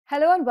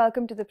Hello and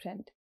welcome to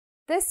ThePrint.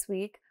 This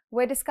week,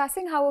 we're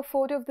discussing how a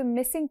photo of the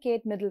missing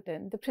Kate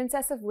Middleton, the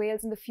Princess of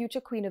Wales and the future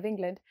Queen of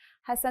England,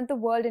 has sent the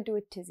world into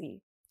a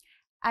tizzy.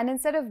 And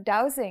instead of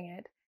dousing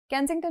it,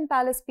 Kensington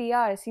Palace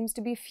PR seems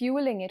to be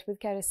fueling it with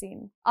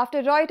kerosene.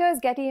 After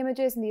Reuters, Getty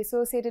Images and the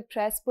Associated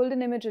Press pulled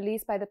an image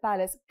released by the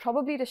palace,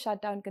 probably to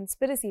shut down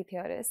conspiracy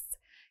theorists,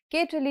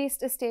 Kate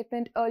released a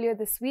statement earlier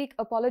this week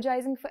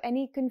apologizing for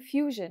any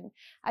confusion,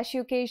 as she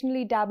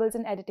occasionally dabbles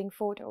in editing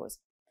photos.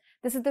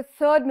 This is the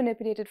third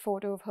manipulated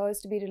photo of hers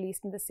to be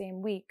released in the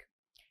same week.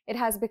 It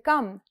has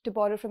become, to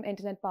borrow from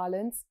internet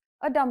parlance,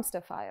 a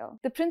dumpster fire.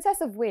 The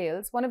Princess of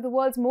Wales, one of the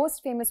world's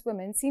most famous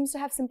women, seems to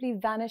have simply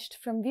vanished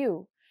from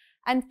view.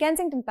 And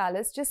Kensington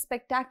Palace just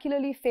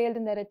spectacularly failed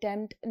in their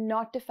attempt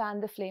not to fan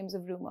the flames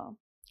of rumour.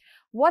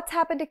 What's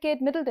happened to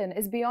Kate Middleton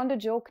is beyond a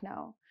joke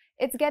now.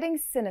 It's getting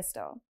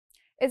sinister.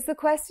 It's the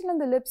question on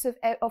the lips of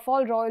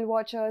all royal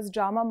watchers,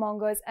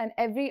 drama-mongers, and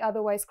every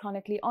otherwise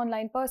chronically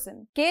online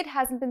person. Kate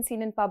hasn't been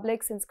seen in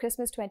public since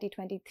Christmas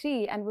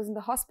 2023 and was in the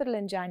hospital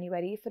in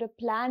January for a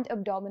planned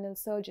abdominal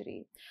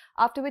surgery,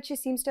 after which she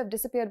seems to have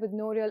disappeared with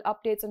no real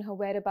updates on her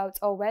whereabouts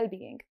or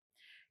well-being.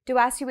 To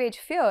assuage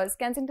fears,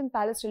 Kensington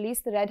Palace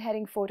released the red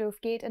herring photo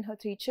of Kate and her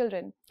 3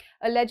 children,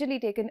 allegedly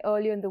taken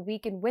earlier in the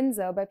week in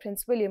Windsor by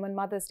Prince William on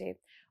Mother's Day,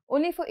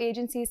 only for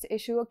agencies to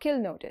issue a kill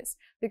notice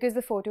because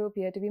the photo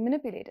appeared to be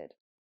manipulated.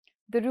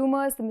 The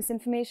rumours, the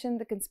misinformation,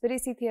 the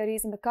conspiracy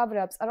theories, and the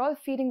cover-ups are all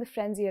feeding the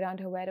frenzy around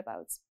her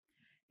whereabouts.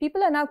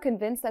 People are now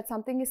convinced that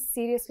something is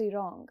seriously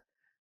wrong.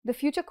 The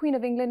future Queen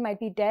of England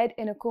might be dead,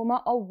 in a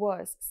coma, or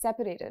worse,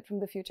 separated from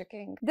the future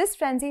king. This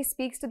frenzy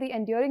speaks to the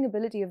enduring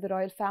ability of the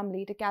royal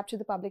family to capture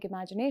the public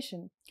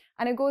imagination,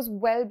 and it goes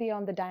well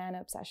beyond the Diana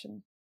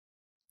obsession.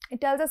 It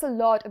tells us a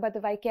lot about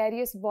the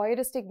vicarious,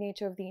 voyeuristic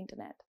nature of the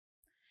internet.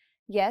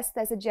 Yes,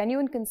 there's a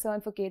genuine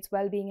concern for Kate's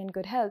well-being and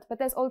good health, but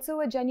there's also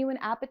a genuine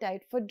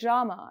appetite for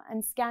drama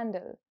and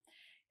scandal.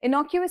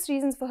 Innocuous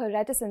reasons for her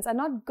reticence are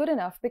not good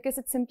enough because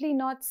it's simply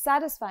not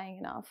satisfying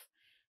enough.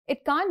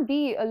 It can't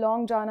be a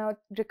long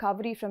drawn-out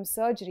recovery from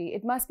surgery.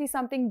 It must be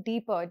something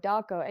deeper,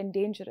 darker, and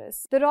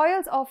dangerous. The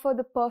royals offer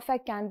the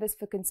perfect canvas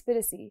for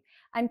conspiracy,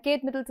 and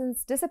Kate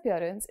Middleton's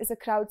disappearance is a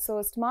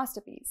crowdsourced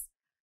masterpiece.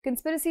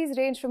 Conspiracies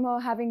range from her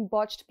having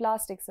botched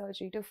plastic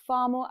surgery to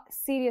far more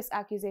serious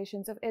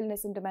accusations of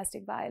illness and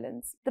domestic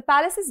violence. The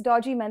palace's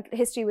dodgy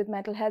history with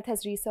mental health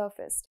has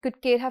resurfaced.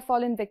 Could Kate have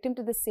fallen victim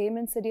to the same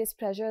insidious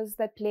pressures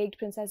that plagued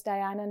Princess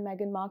Diana and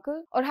Meghan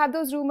Markle? Or have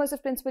those rumours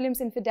of Prince William's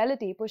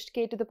infidelity pushed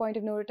Kate to the point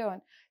of no return?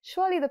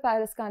 Surely the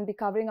palace can't be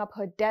covering up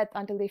her death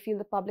until they feel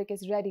the public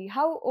is ready.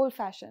 How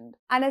old-fashioned.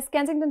 And as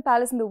Kensington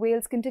Palace and the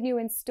Wales continue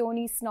in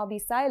stony, snobby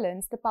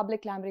silence, the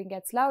public clamouring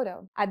gets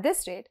louder. At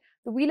this rate,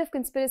 the wheel of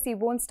conspiracy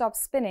won't stop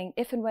spinning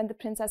if and when the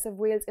Princess of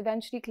Wales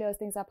eventually clears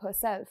things up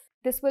herself.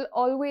 This will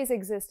always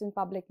exist in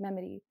public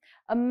memory,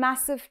 a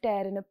massive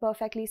tear in a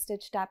perfectly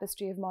stitched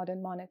tapestry of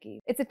modern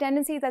monarchy. It's a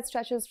tendency that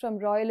stretches from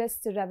royalists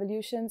to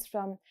revolutions,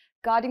 from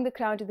guarding the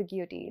crown to the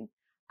guillotine.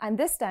 And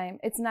this time,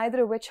 it's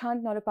neither a witch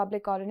hunt nor a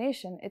public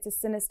coronation, it's a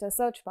sinister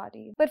search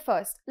party. But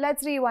first,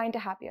 let's rewind to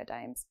happier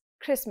times.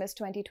 Christmas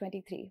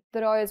 2023.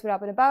 The royals were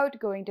up and about,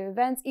 going to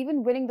events,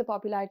 even winning the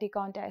popularity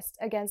contest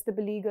against the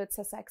beleaguered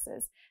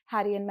Sussexes,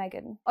 Harry and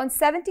Meghan. On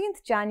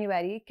 17th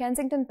January,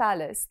 Kensington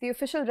Palace, the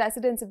official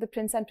residence of the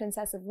Prince and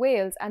Princess of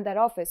Wales and their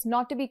office,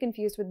 not to be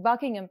confused with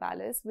Buckingham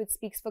Palace, which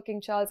speaks for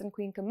King Charles and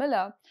Queen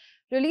Camilla,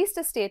 released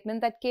a statement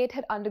that Kate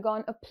had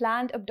undergone a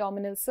planned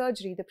abdominal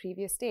surgery the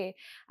previous day,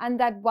 and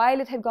that while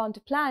it had gone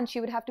to plan, she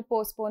would have to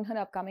postpone her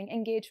upcoming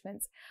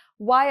engagements.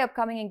 Why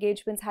upcoming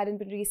engagements hadn't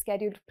been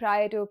rescheduled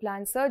prior to a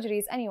planned surgery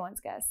is anyone's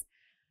guess.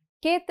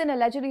 Kate then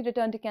allegedly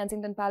returned to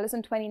Kensington Palace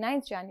on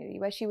 29th January,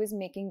 where she was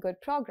making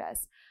good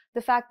progress.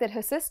 The fact that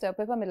her sister,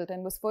 Pippa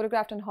Middleton, was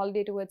photographed on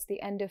holiday towards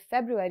the end of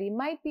February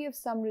might be of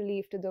some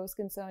relief to those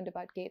concerned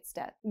about Kate's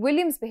death.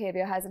 William's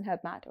behaviour hasn't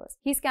helped matters.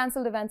 He's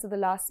cancelled events at the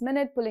last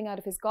minute, pulling out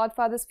of his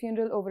godfather's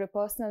funeral over a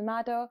personal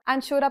matter,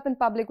 and showed up in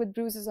public with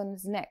bruises on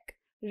his neck,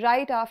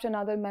 right after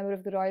another member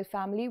of the royal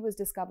family was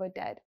discovered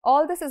dead.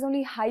 All this has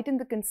only heightened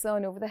the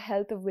concern over the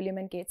health of William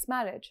and Kate's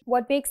marriage.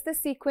 What makes this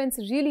sequence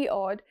really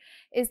odd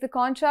is the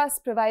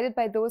contrast provided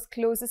by those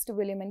closest to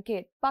William and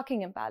Kate,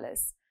 Buckingham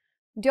Palace.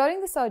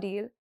 During this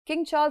ordeal,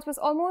 King Charles was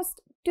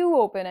almost too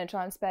open and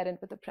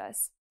transparent with the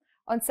press.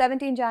 On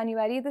 17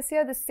 January this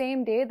year, the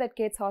same day that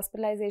Kate's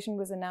hospitalization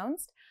was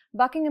announced,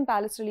 Buckingham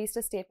Palace released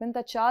a statement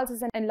that Charles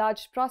has an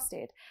enlarged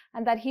prostate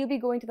and that he'll be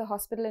going to the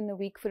hospital in a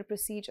week for a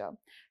procedure.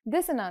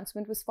 This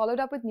announcement was followed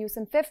up with news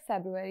on 5th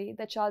February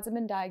that Charles had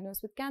been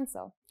diagnosed with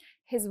cancer.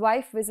 His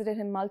wife visited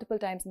him multiple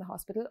times in the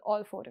hospital,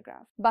 all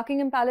photographed.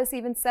 Buckingham Palace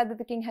even said that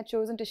the king had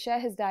chosen to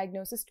share his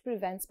diagnosis to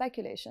prevent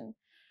speculation.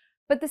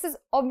 But this is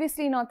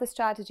obviously not the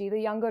strategy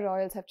the younger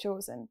royals have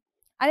chosen.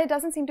 And it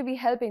doesn't seem to be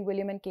helping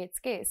William and Kate's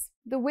case.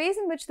 The ways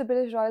in which the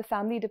British royal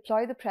family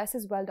deploy the press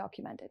is well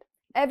documented.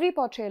 Every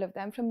portrayal of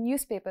them, from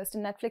newspapers to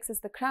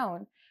Netflix's The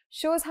Crown,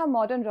 shows how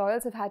modern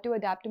royals have had to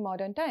adapt to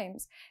modern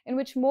times, in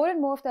which more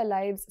and more of their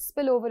lives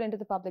spill over into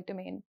the public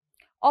domain.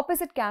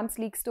 Opposite camps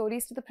leak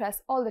stories to the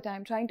press all the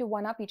time, trying to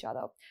one-up each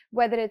other,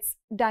 whether it's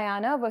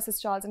Diana versus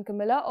Charles and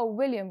Camilla or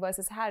William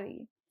versus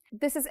Harry.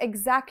 This is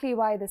exactly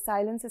why the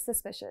silence is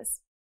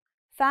suspicious.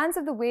 Fans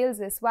of the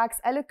Waleses wax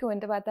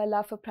eloquent about their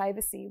love for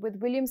privacy,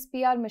 with William's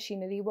PR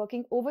machinery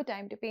working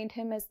overtime to paint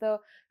him as the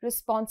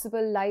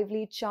responsible,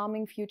 lively,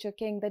 charming future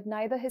king that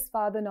neither his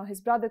father nor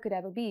his brother could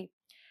ever be.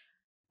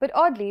 But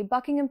oddly,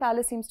 Buckingham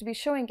Palace seems to be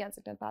showing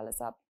Kensington Palace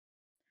up.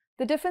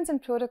 The difference in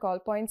protocol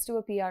points to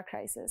a PR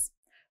crisis.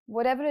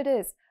 Whatever it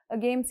is, a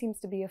game seems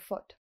to be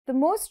afoot. The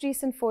most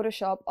recent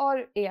Photoshop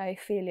or AI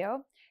failure,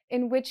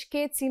 in which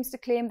Kate seems to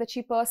claim that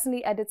she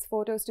personally edits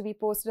photos to be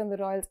posted on the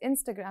royals'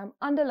 Instagram,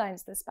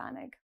 underlines this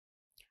panic.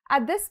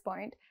 At this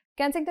point,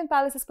 Kensington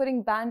Palace is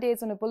putting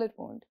band-aids on a bullet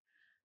wound.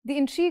 The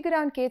intrigue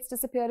around Kate's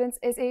disappearance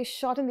is a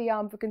shot in the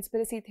arm for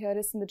conspiracy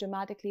theorists and the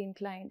dramatically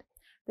inclined.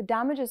 The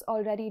damage is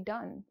already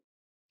done.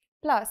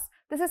 Plus,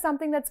 this is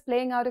something that's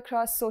playing out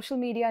across social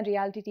media and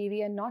reality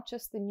TV and not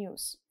just the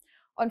news.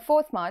 On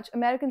 4th March,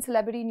 American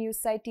celebrity news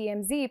site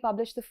TMZ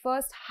published the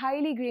first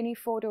highly grainy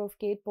photo of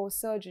Kate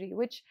post-surgery,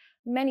 which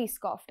many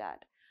scoffed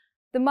at.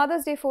 The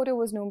Mother's Day photo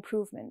was no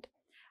improvement.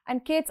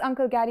 And Kate's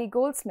uncle Gary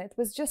Goldsmith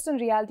was just on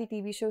reality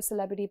TV show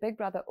Celebrity Big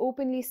Brother,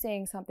 openly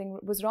saying something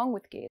was wrong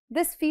with Kate.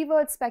 This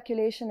fevered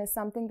speculation is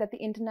something that the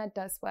internet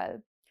does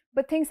well.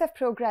 But things have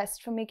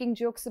progressed from making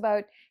jokes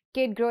about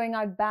Kate growing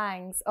out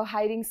bangs or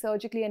hiding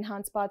surgically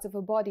enhanced parts of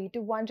her body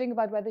to wondering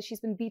about whether she's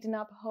been beaten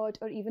up, hurt,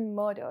 or even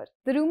murdered.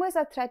 The rumors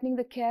are threatening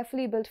the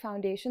carefully built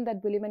foundation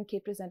that William and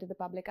Kate present to the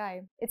public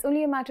eye. It's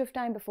only a matter of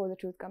time before the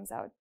truth comes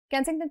out.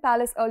 Kensington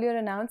Palace earlier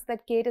announced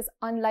that Kate is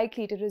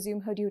unlikely to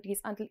resume her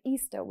duties until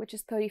Easter, which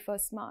is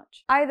 31st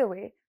March. Either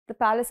way, the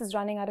palace is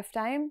running out of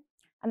time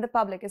and the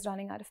public is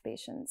running out of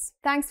patience.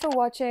 Thanks for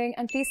watching,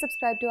 and please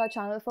subscribe to our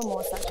channel for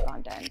more such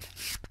content.